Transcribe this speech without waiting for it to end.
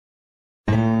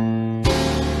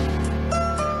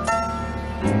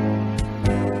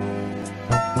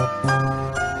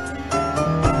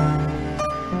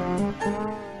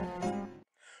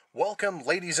Welcome,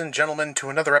 ladies and gentlemen, to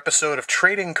another episode of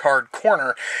Trading Card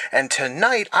Corner, and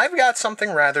tonight I've got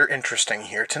something rather interesting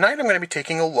here. Tonight I'm going to be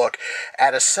taking a look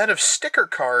at a set of sticker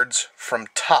cards from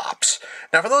Topps.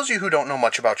 Now, for those of you who don't know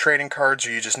much about trading cards,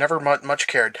 or you just never much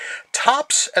cared,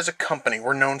 Topps as a company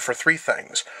were known for three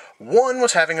things. One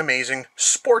was having amazing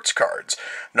sports cards.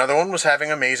 Another one was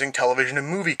having amazing television and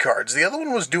movie cards. The other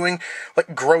one was doing,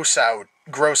 like, gross out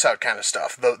kind of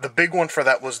stuff. The big one for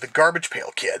that was the Garbage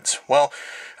Pail Kids. Well,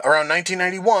 around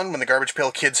 1991, when the Garbage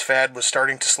Pail Kids fad was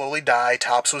starting to slowly die,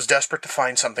 Topps was desperate to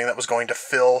find something that was going to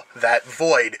fill that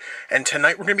void. And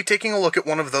tonight we're going to be taking a look at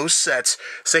one of those sets.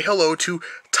 Say hello to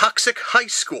Toxic High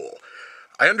School.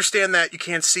 I understand that you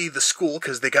can't see the school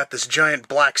because they got this giant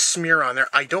black smear on there.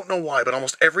 I don't know why, but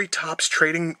almost every Topps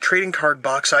trading card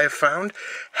box I have found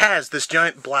has this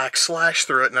giant black slash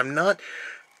through it, and I'm not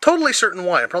totally certain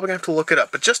why. I'm probably going to have to look it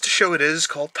up. But just to show it is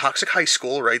called Toxic High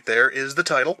School. Right there is the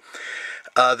title.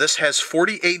 This has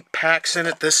 48 packs in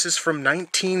it. This is from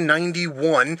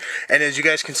 1991. And as you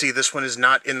guys can see, this one is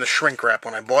not in the shrink wrap.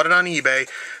 When I bought it on eBay,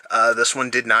 this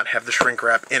one did not have the shrink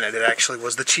wrap in it. It actually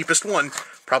was the cheapest one,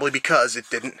 probably because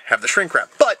it didn't have the shrink wrap.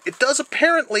 But it does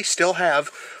apparently still have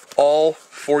all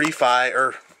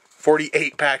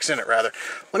 48 packs in it, rather.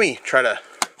 Let me try to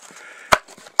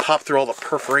pop through all the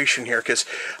perforation here, because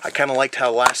I kind of liked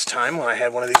how last time when I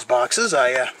had one of these boxes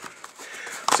I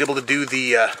was able to do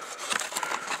the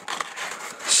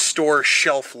store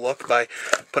shelf look by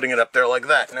putting it up there like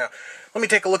that. Now let me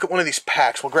take a look at one of these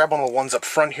packs. We'll grab one of the ones up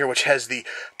front here, which has the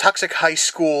Toxic High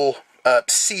School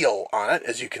seal on it,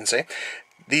 as you can see.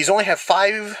 These only have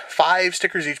five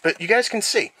stickers each, but you guys can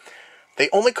see they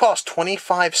only cost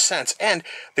 25 cents, and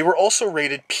they were also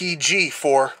rated PG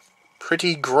for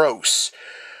pretty gross.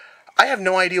 I have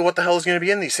no idea what the hell is going to be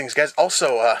in these things, guys.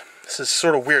 Also, this is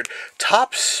sort of weird.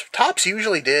 Topps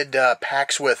usually did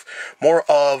packs with more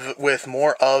of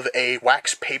a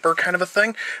wax paper kind of a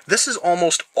thing. This is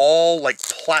almost all like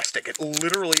plastic. It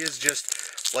literally is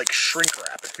just like shrink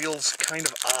wrap. It feels kind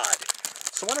of odd.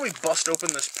 So why don't we bust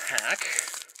open this pack?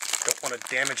 Don't want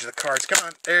to damage the cards. Come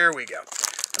on, there we go.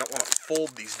 I don't want to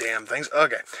fold these damn things.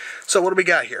 Okay, so what do we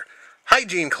got here?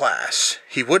 Hygiene class.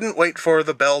 He wouldn't wait for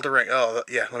the bell to ring. Oh,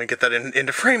 yeah, let me get that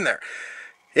into frame there.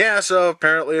 Yeah, so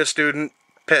apparently a student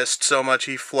pissed so much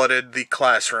he flooded the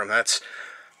classroom. That's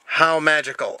how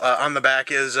magical. On the back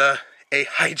is a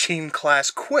hygiene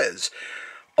class quiz,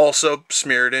 also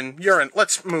smeared in urine.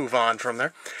 Let's move on from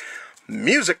there.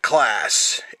 Music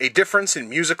class. A difference in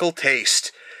musical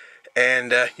taste.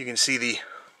 And you can see the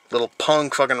little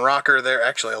punk fucking rocker there.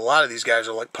 Actually, a lot of these guys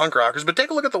are like punk rockers, but take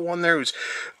a look at the one there who's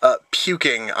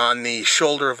puking on the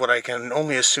shoulder of what I can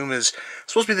only assume is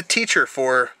supposed to be the teacher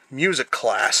for music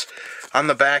class. On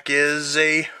the back is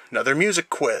another music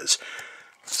quiz.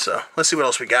 So let's see what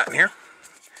else we got in here.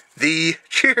 The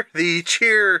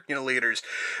cheer leaders.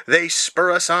 They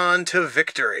spur us on to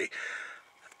victory.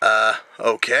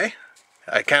 Okay.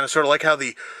 I kind of sort of like how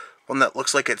the one that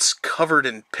looks like it's covered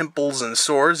in pimples and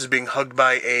sores is being hugged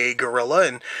by a gorilla,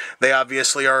 and they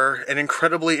obviously are an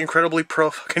incredibly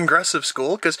pro-progressive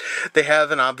school because they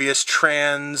have an obvious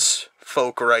trans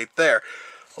folk right there,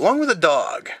 along with a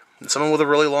dog and someone with a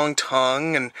really long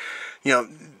tongue, and you know,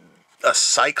 a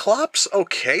cyclops.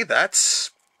 Okay,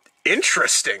 that's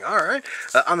interesting. All right,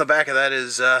 on the back of that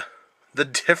is the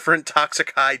different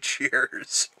Toxic High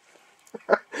cheers.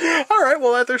 Alright,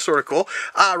 well, they're sort of cool.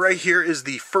 Right here is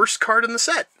the first card in the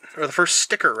set, or the first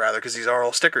sticker, rather, because these are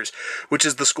all stickers, which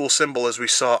is the school symbol, as we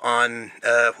saw on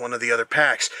one of the other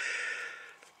packs.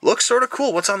 Looks sort of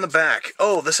cool. What's on the back?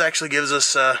 Oh, this actually gives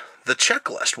us the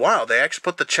checklist. Wow, they actually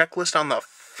put the checklist on the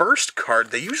first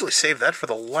card. They usually save that for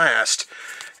the last.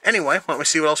 Anyway, why don't we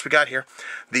see what else we got here?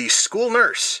 The school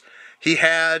nurse. He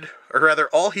had, or rather,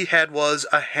 all he had was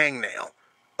a hangnail.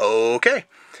 Okay,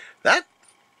 that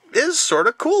is sort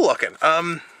of cool looking.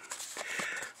 Oh,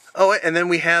 and then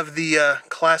we have the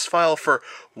class file for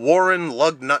Warren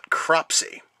Lugnut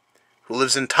Cropsey, who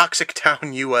lives in Toxic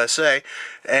Town, USA,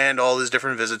 and all his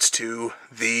different visits to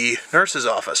the nurse's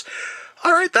office.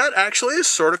 All right, that actually is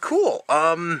sort of cool.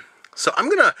 So I'm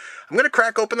gonna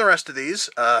crack open the rest of these.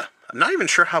 I'm not even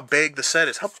sure how big the set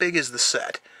is. How big is the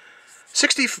set?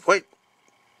 60. Wait.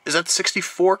 Is that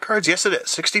 64 cards? Yes, it is.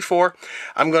 64.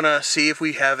 I'm going to see if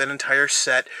we have an entire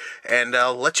set, and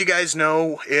I'll let you guys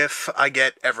know if I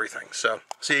get everything. So,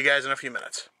 see you guys in a few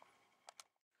minutes.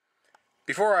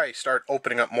 Before I start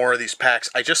opening up more of these packs,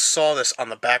 I just saw this on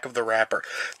the back of the wrapper.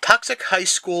 Toxic High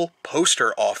School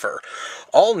poster offer.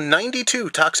 All 92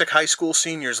 Toxic High School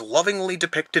seniors lovingly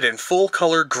depicted in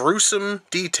full-color gruesome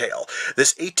detail.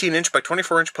 This 18-inch by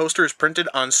 24-inch poster is printed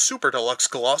on super deluxe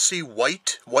glossy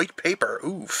white paper.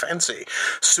 Ooh, fancy.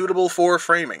 Suitable for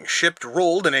framing. Shipped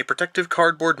rolled in a protective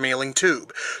cardboard mailing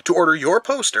tube. To order your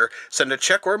poster, send a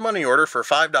check or money order for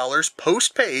 $5,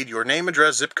 post-paid, your name,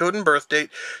 address, zip code, and birth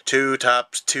date, to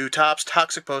Tops,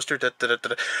 Toxic Poster,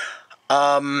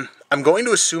 I'm going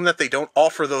to assume that they don't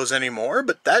offer those anymore,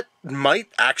 but that might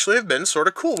actually have been sort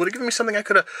of cool. Would have given me something I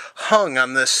could have hung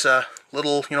on this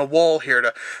little, wall here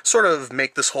to sort of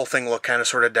make this whole thing look kind of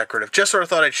sort of decorative. Just sort of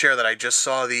thought I'd share that I just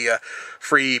saw the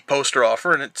free poster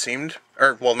offer, and it seemed,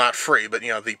 or, well, not free, but,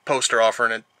 the poster offer,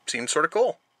 and it seemed sort of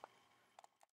cool.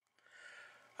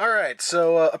 Alright,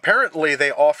 so apparently they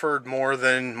offered more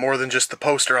than just the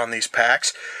poster on these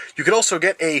packs. You could also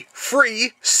get a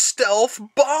free stealth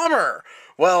bomber!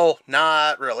 Well,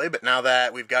 not really, but now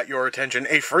that we've got your attention,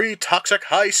 a free Toxic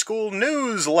High School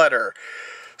newsletter!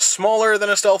 Smaller than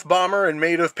a stealth bomber and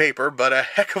made of paper, but a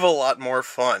heck of a lot more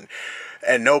fun.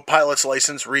 And no pilot's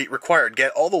license required.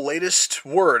 Get all the latest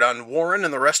word on Warren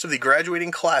and the rest of the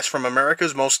graduating class from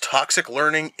America's most toxic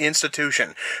learning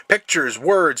institution. Pictures,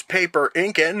 words, paper,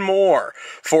 ink, and more.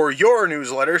 For your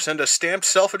newsletter, send a stamped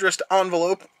self-addressed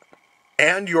envelope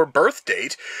and your birth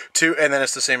date to, and then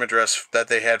it's the same address that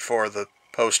they had for the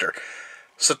poster.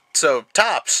 So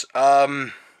Tops,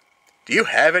 do you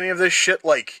have any of this shit,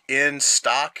 in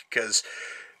stock? Because,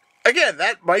 again,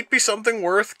 that might be something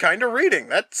worth kind of reading.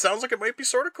 That sounds like it might be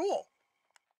sort of cool.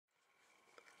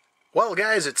 Well,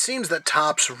 guys, it seems that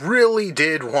Tops really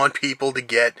did want people to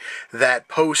get that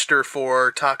poster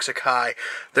for Toxic High.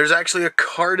 There's actually a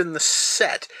card in the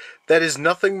set that is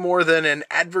nothing more than an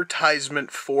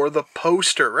advertisement for the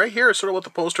poster. Right here is sort of what the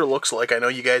poster looks like. I know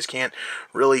you guys can't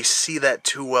really see that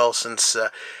too well since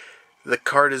the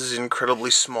card is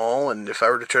incredibly small, and if I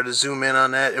were to try to zoom in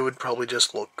on that, it would probably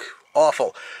just look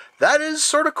awful. That is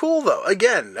sort of cool, though.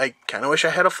 Again, I kind of wish I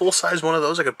had a full-size one of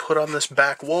those I could put on this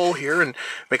back wall here and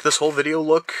make this whole video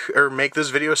look, or make this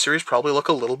video series probably look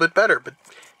a little bit better. But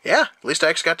yeah, at least I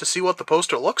actually got to see what the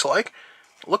poster looks like.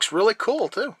 It looks really cool,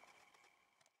 too.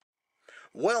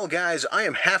 Well, guys, I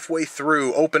am halfway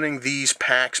through opening these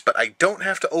packs, but I don't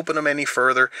have to open them any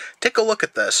further. Take a look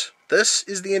at this. This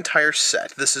is the entire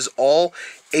set. This is all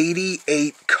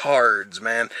 88 cards,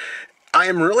 man. I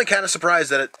am really kind of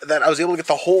surprised that I was able to get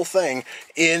the whole thing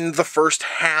in the first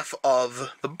half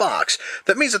of the box.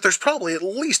 That means that there's probably at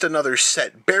least another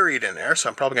set buried in there, so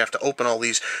I'm probably going to have to open all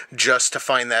these just to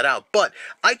find that out. But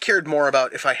I cared more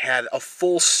about if I had a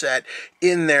full set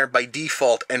in there by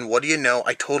default, and what do you know,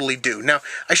 I totally do. Now,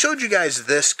 I showed you guys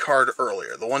this card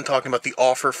earlier, the one talking about the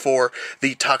offer for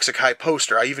the Toxic High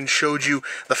poster. I even showed you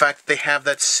the fact that they have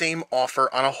that same offer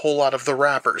on a whole lot of the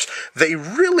wrappers. They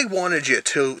really wanted you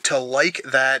to like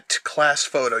that class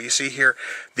photo. You see here,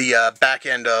 the back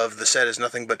end of the set is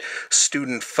nothing but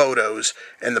student photos,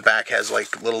 and the back has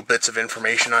like little bits of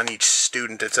information on each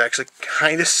student. It's actually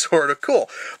kind of sort of cool.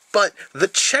 But the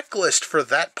checklist for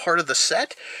that part of the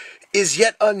set is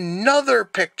yet another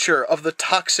picture of the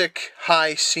Toxic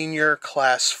High senior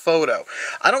class photo.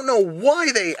 I don't know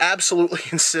why they absolutely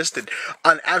insisted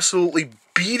on absolutely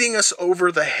beating us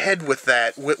over the head with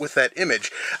that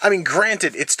image. I mean,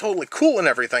 granted, it's totally cool and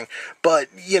everything, but,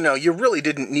 you really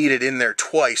didn't need it in there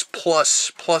twice,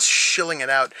 plus shilling it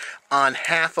out on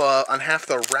half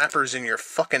the wrappers in your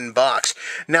fucking box.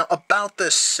 Now, about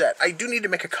this set, I do need to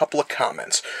make a couple of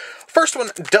comments. First one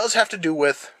does have to do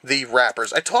with the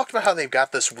wrappers. I talked about how they've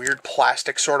got this weird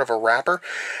plastic sort of a wrapper,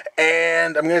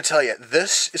 and I'm going to tell you,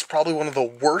 this is probably one of the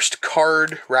worst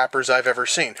card wrappers I've ever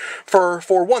seen. For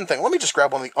one thing, let me just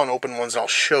grab one of the unopened ones and I'll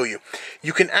show you.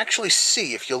 You can actually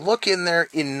see, if you look in there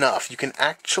enough, you can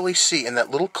actually see in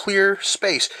that little clear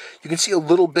space, you can see a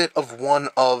little bit of one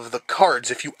of the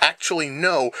cards. If you actually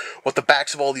know what the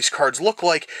backs of all these cards look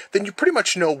like, then you pretty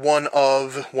much know one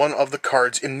of the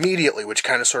cards immediately, which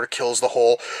kind of sort of kills the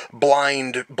whole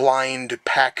blind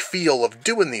pack feel of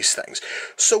doing these things.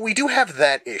 So we do have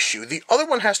that issue. The other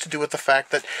one has to do with the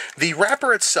fact that the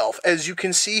wrapper itself, as you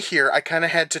can see here, I kind of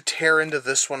had to tear into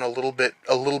this one a little bit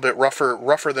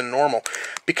rougher than normal,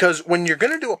 because when you're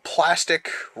going to do a plastic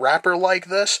wrapper like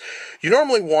this, you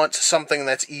normally want something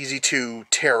that's easy to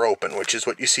tear open, which is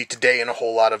what you see today in a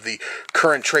whole lot of the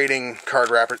current trading card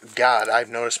wrappers. God,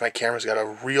 I've noticed my camera's got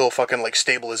a real fucking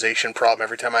stabilization problem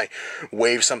every time I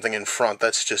wave something in front.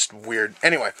 That's just weird.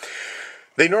 Anyway,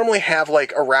 They normally have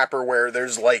like a wrapper where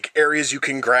there's like areas you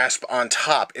can grasp on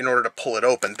top in order to pull it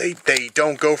open. They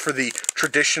don't go for the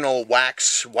traditional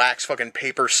wax fucking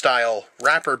paper style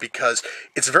wrapper because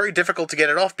it's very difficult to get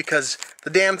it off because the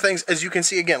damn things, as you can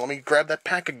see again, let me grab that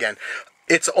pack again.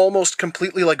 It's almost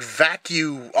completely like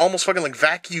almost fucking like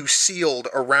vacuum sealed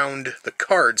around the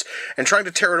cards, and trying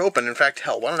to tear it open. In fact,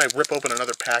 hell, why don't I rip open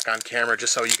another pack on camera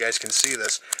just so you guys can see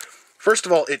this. First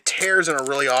of all, it tears in a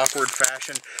really awkward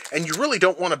fashion, and you really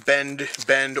don't want to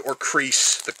bend or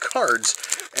crease the cards,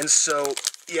 and so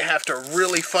you have to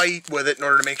really fight with it in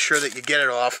order to make sure that you get it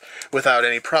off without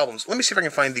any problems. Let me see if I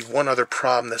can find the one other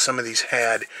problem that some of these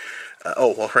had.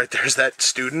 Oh, well, right there's that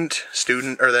student,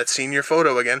 or that senior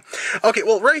photo again. Okay,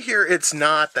 well, right here, it's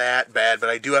not that bad, but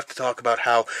I do have to talk about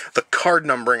how the card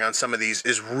numbering on some of these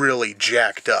is really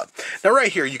jacked up. Now,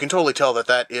 right here, you can totally tell that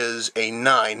that is a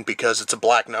 9 because it's a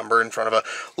black number in front of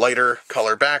a lighter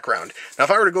color background. Now,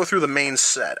 if I were to go through the main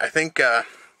set, I think it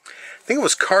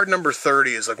was card number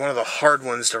 30 is like one of the hard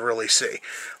ones to really see.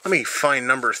 Let me find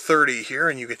number 30 here,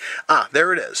 and you can... Ah,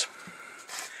 there it is.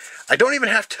 I don't even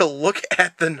have to look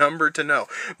at the number to know.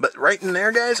 But right in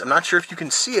there, guys, I'm not sure if you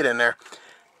can see it in there.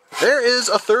 There is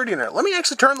a 30 in there. Let me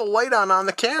actually turn the light on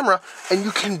the camera, and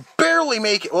you can barely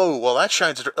make it. Oh, well, that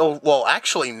shines. Oh, well,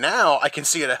 actually, now I can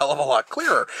see it a hell of a lot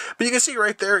clearer. But you can see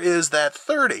right there is that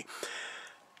 30.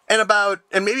 And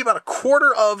maybe about a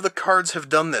quarter of the cards have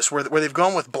done this, where they've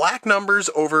gone with black numbers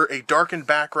over a darkened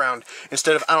background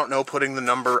instead of, I don't know, putting the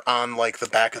number on like the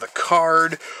back of the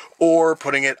card or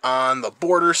putting it on the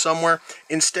border somewhere.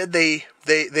 Instead, they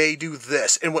do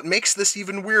this. And what makes this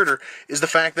even weirder is the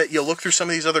fact that you look through some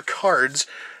of these other cards.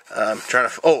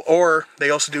 Or they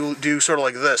also do sort of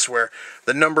like this, where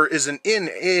the number isn't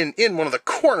in one of the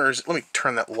corners. Let me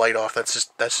turn that light off. That's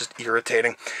just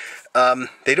irritating.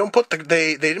 They didn't put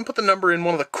the number in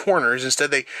one of the corners.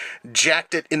 Instead, they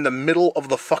jacked it in the middle of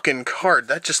the fucking card.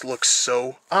 That just looks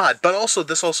so odd. But also,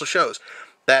 this also shows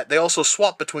that they also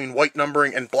swap between white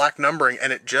numbering and black numbering,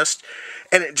 and it just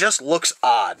looks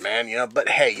odd, man. You know. But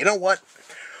hey, you know what?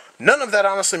 None of that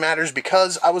honestly matters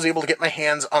because I was able to get my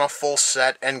hands on a full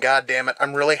set, and goddamn it,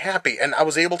 I'm really happy. And I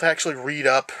was able to actually read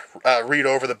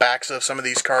over the backs of some of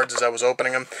these cards as I was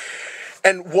opening them.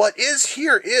 And what is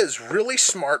here is really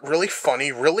smart, really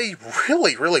funny, really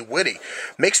witty.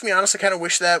 Makes me honestly kind of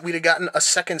wish that we'd have gotten a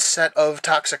second set of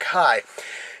Toxic High.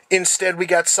 Instead, we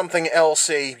got something else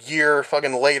a year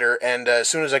fucking later, and as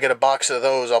soon as I get a box of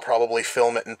those, I'll probably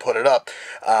film it and put it up.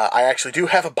 I actually do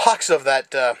have a box of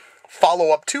that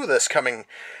follow-up to this coming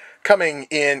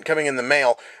in the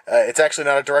mail. It's actually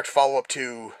not a direct follow-up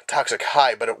to Toxic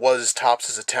High, but it was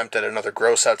Topps' attempt at another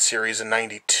gross-out series in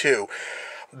 '92.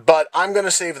 But I'm going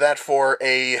to save that for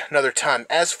another time.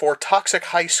 As for Toxic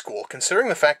High School, considering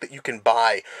the fact that you can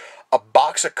buy a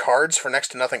box of cards for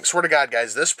next to nothing, swear to God,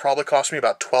 guys, this probably cost me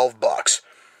about $12.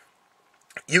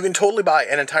 You can totally buy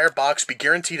an entire box, be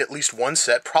guaranteed at least one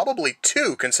set, probably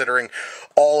two, considering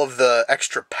all of the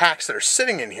extra packs that are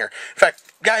sitting in here. In fact,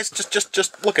 guys,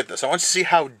 just look at this. I want you to see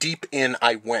how deep in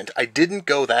I went. I didn't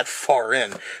go that far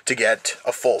in to get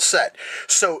a full set.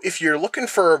 So if you're looking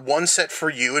for one set for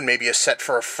you and maybe a set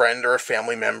for a friend or a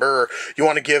family member, or you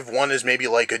want to give one as maybe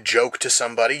like a joke to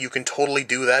somebody, you can totally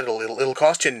do that. It'll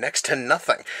cost you next to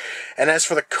nothing. And as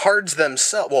for the cards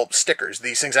themselves, well, stickers.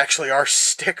 These things actually are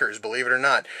stickers, believe it or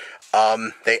not.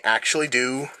 They actually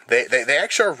do. They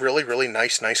actually are really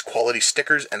nice quality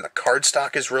stickers, and the card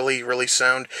stock is really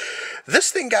sound.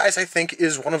 This thing, guys, I think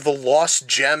is one of the lost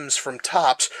gems from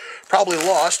Topps. Probably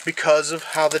lost because of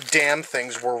how the damn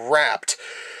things were wrapped.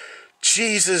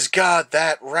 Jesus God,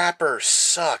 that wrapper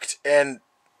sucked. And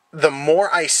the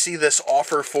more I see this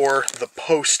offer for the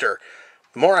poster,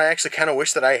 the more I actually kind of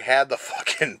wish that I had the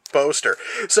fucking poster.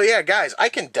 So yeah, guys, I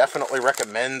can definitely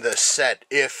recommend this set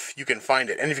if you can find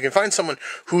it. And if you can find someone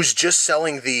who's just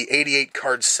selling the 88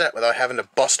 card set without having to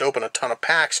bust open a ton of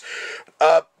packs,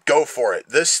 go for it.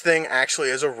 This thing actually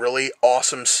is a really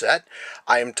awesome set.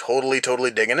 I am totally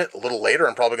digging it. A little later,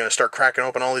 I'm probably going to start cracking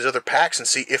open all these other packs and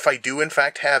see if I do, in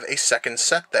fact, have a second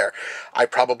set there. I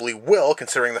probably will,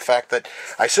 considering the fact that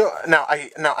I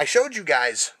showed you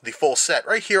guys the full set.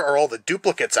 Right here are all the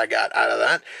duplicates I got out of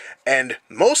that, and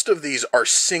most of these are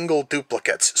single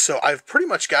duplicates. So I've pretty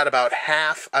much got about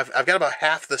half. I've got about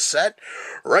half the set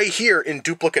right here in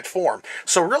duplicate form.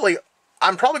 So really,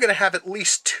 I'm probably going to have at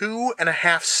least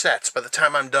 2.5 sets by the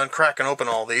time I'm done cracking open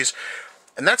all these.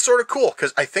 And that's sort of cool,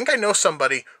 because I think I know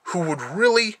somebody who would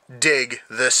really dig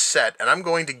this set, and I'm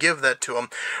going to give that to them,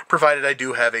 provided I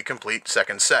do have a complete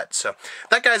second set. So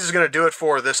that, guys, is going to do it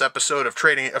for this episode of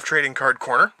Trading Card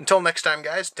Corner. Until next time,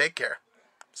 guys, take care.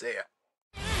 See ya.